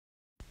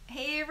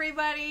Hey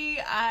everybody,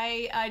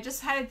 I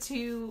just had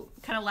to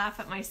kind of laugh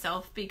at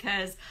myself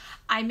because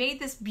I made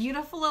this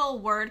beautiful little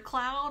word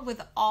cloud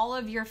with all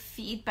of your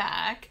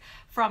feedback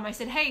from, I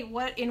said, hey,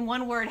 what in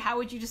one word, how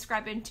would you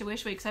describe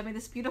Intuition Week? So I made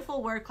this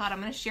beautiful word cloud I'm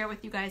going to share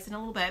with you guys in a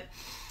little bit.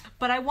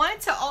 But I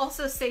wanted to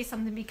also say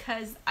something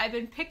because I've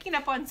been picking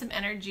up on some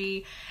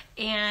energy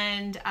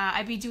and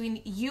I'd be doing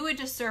you a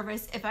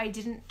disservice if I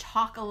didn't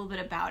talk a little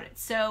bit about it.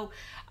 So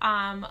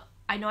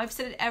I know I've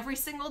said it every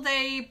single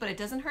day, but it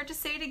doesn't hurt to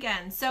say it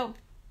again. So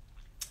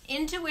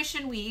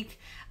Intuition Week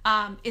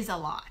is a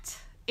lot.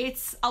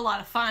 It's a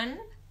lot of fun.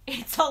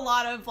 It's a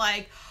lot of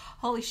like,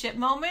 holy shit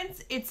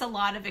moments. It's a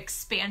lot of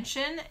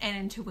expansion and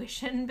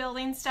intuition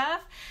building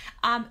stuff.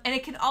 And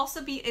it can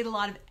also be a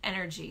lot of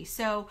energy.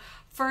 So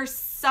for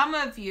some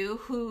of you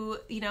who,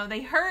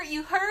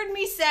 you heard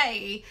me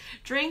say,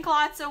 drink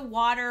lots of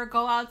water,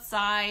 go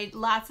outside,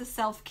 lots of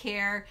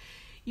self-care.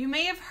 You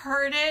may have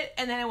heard it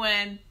and then it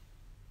went,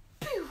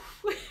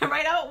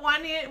 right out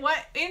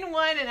in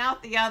one and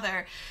out the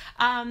other.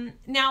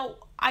 Now,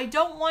 I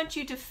don't want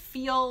you to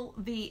feel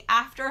the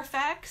after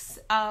effects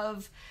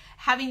of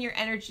having your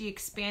energy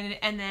expanded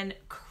and then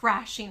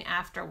crashing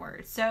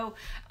afterwards. So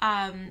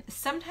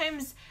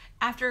sometimes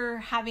after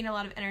having a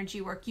lot of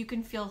energy work, you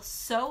can feel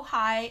so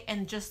high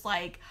and just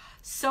like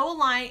so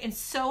aligned and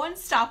so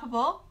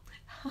unstoppable.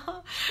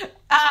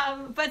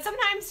 But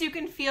sometimes you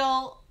can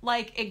feel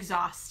like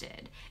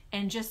exhausted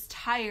and just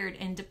tired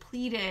and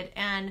depleted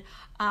and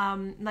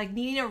like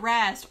needing a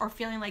rest or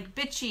feeling like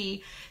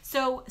bitchy.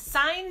 So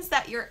signs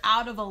that you're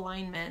out of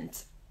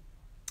alignment.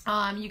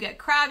 You get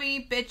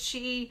crabby,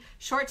 bitchy,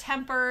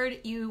 short-tempered,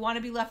 you want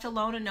to be left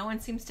alone and no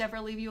one seems to ever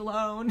leave you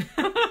alone.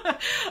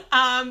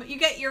 You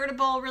get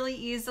irritable really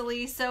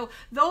easily. So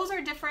those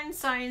are different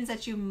signs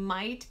that you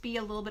might be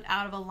a little bit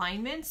out of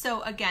alignment.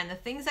 So again, the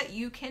things that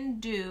you can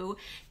do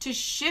to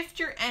shift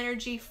your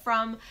energy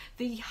from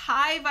the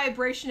high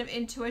vibration of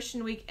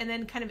Intuition Week and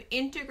then kind of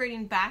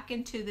integrating back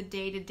into the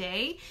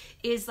day-to-day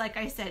is, like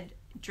I said,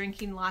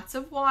 drinking lots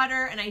of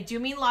water, and I do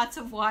mean lots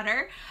of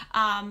water,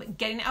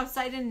 getting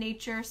outside in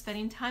nature,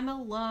 spending time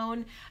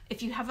alone.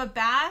 If you have a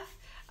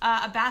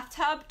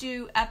bathtub,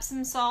 do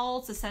Epsom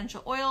salts,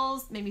 essential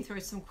oils, maybe throw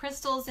some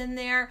crystals in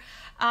there.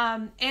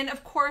 And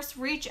of course,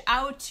 reach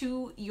out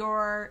to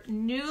your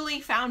newly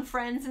found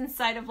friends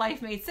inside of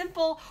Life Made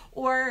Simple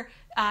or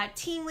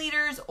team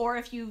leaders, or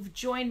if you've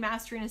joined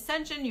Mastery and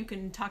Ascension, you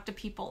can talk to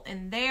people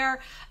in there.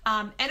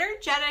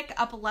 Energetic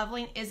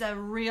up-leveling is a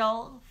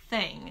real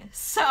thing.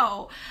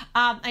 So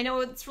I know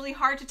it's really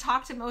hard to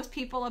talk to most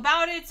people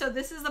about it, so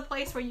this is the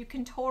place where you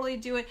can totally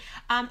do it.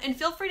 And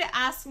feel free to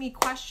ask me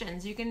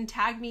questions. You can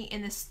tag me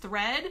in this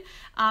thread.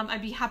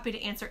 I'd be happy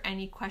to answer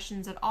any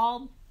questions at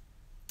all.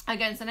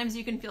 Again, sometimes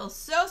you can feel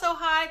so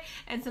high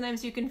and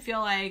sometimes you can feel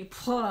like,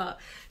 Puh.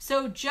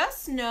 So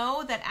just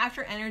know that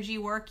after energy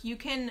work, you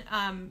can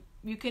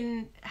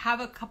have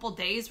a couple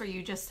days where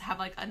you just have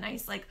like a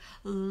nice like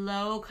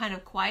low kind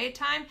of quiet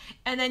time,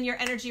 and then your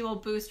energy will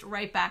boost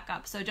right back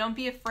up. So don't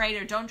be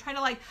afraid or don't try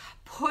to like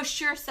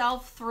push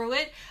yourself through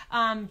it.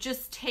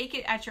 Just take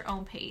it at your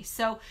own pace.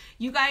 So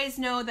you guys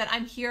know that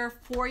I'm here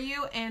for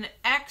you, and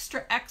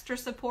extra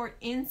support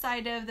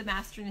inside of the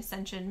Mastery and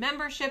Ascension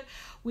membership.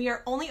 We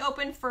are only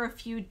open for a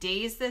few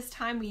days this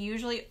time. We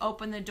usually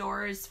open the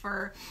doors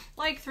for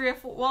like 3 or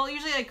 4, well,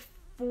 usually like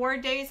 4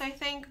 days, I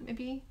think,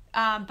 maybe.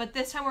 But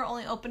this time we're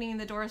only opening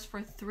the doors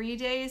for 3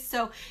 days.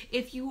 So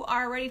if you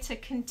are ready to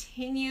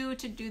continue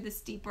to do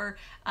this deeper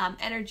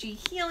energy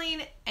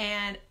healing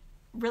and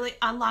really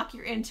unlock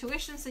your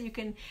intuition so you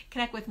can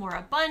connect with more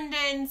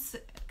abundance,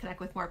 connect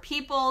with more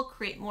people,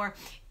 create more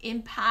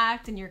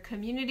impact in your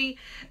community,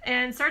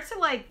 and start to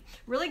like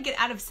really get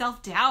out of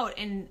self-doubt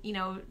and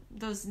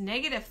those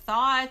negative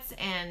thoughts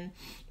and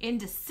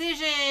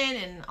indecision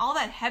and all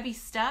that heavy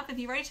stuff. If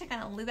you're ready to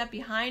kind of leave that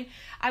behind,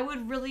 I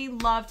would really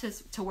love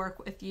to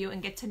work with you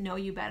and get to know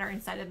you better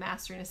inside of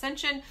Mastery and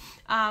Ascension.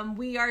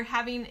 We are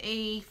having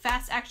a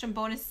fast action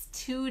bonus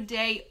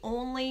 2-day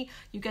only.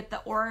 You get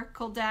the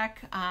Oracle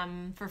deck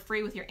for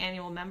free with your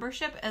annual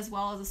membership, as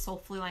well as a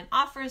Soulfully Aligned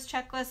offers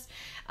checklist.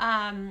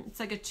 It's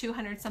like a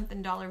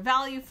 $200-something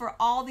value for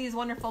all these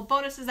wonderful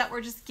bonuses that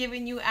we're just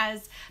giving you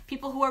as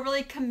people who are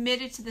really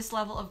committed to this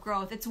level of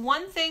growth. It's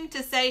one thing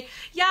to say,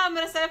 yeah, I'm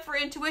going to sign up for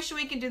Intuition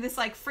Week and do this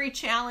like free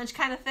challenge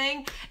kind of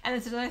thing. And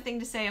it's another thing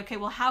to say, okay,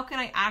 well, how can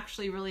I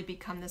actually really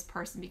become this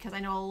person? Because I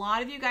know a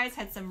lot of you guys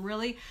had some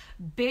really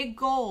big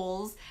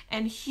goals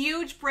and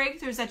huge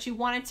breakthroughs that you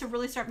wanted to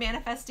really start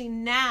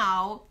manifesting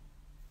now.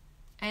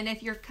 And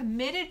if you're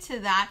committed to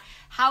that,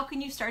 how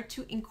can you start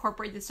to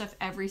incorporate this stuff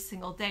every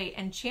single day?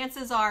 And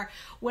chances are,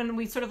 when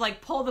we sort of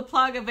like pull the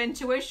plug of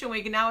Intuition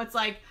Week, and now it's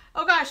like,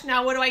 oh gosh,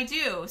 now what do I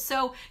do?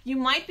 So you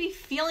might be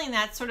feeling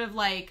that sort of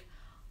like,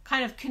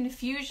 kind of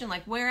confusion,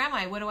 like where am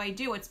I? What do I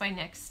do? What's my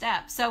next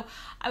step? So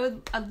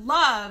I'd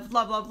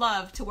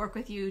love to work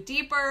with you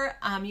deeper.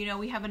 You know,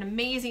 we have an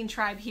amazing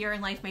tribe here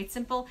in Life Made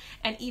Simple,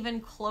 and even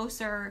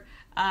closer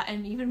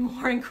and even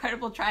more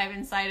incredible tribe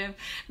inside of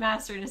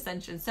Master and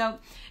Ascension. So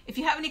if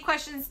you have any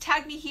questions,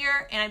 tag me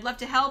here and I'd love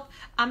to help.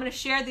 I'm going to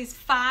share these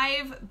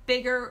 5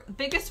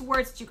 biggest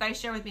words that you guys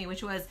share with me,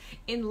 which was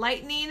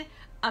enlightening,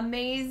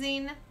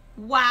 amazing,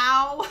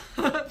 wow,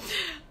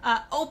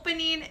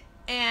 opening,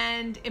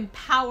 and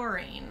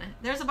empowering.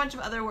 There's a bunch of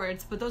other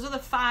words, but those are the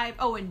 5.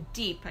 Oh, and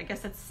deep. I guess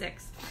that's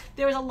 6.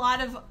 There was a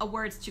lot of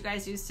words that you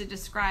guys used to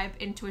describe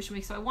Intuition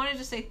Week. So I wanted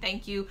to say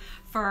thank you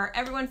for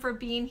everyone for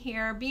being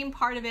here, being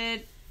part of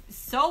it.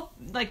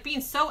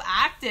 Being so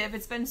active.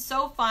 It's been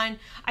so fun.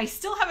 I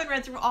still haven't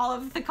read through all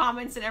of the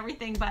comments and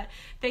everything, but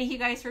thank you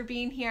guys for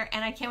being here.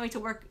 And I can't wait to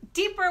work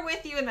deeper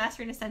with you in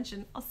Mastery and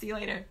Ascension. I'll see you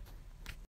later.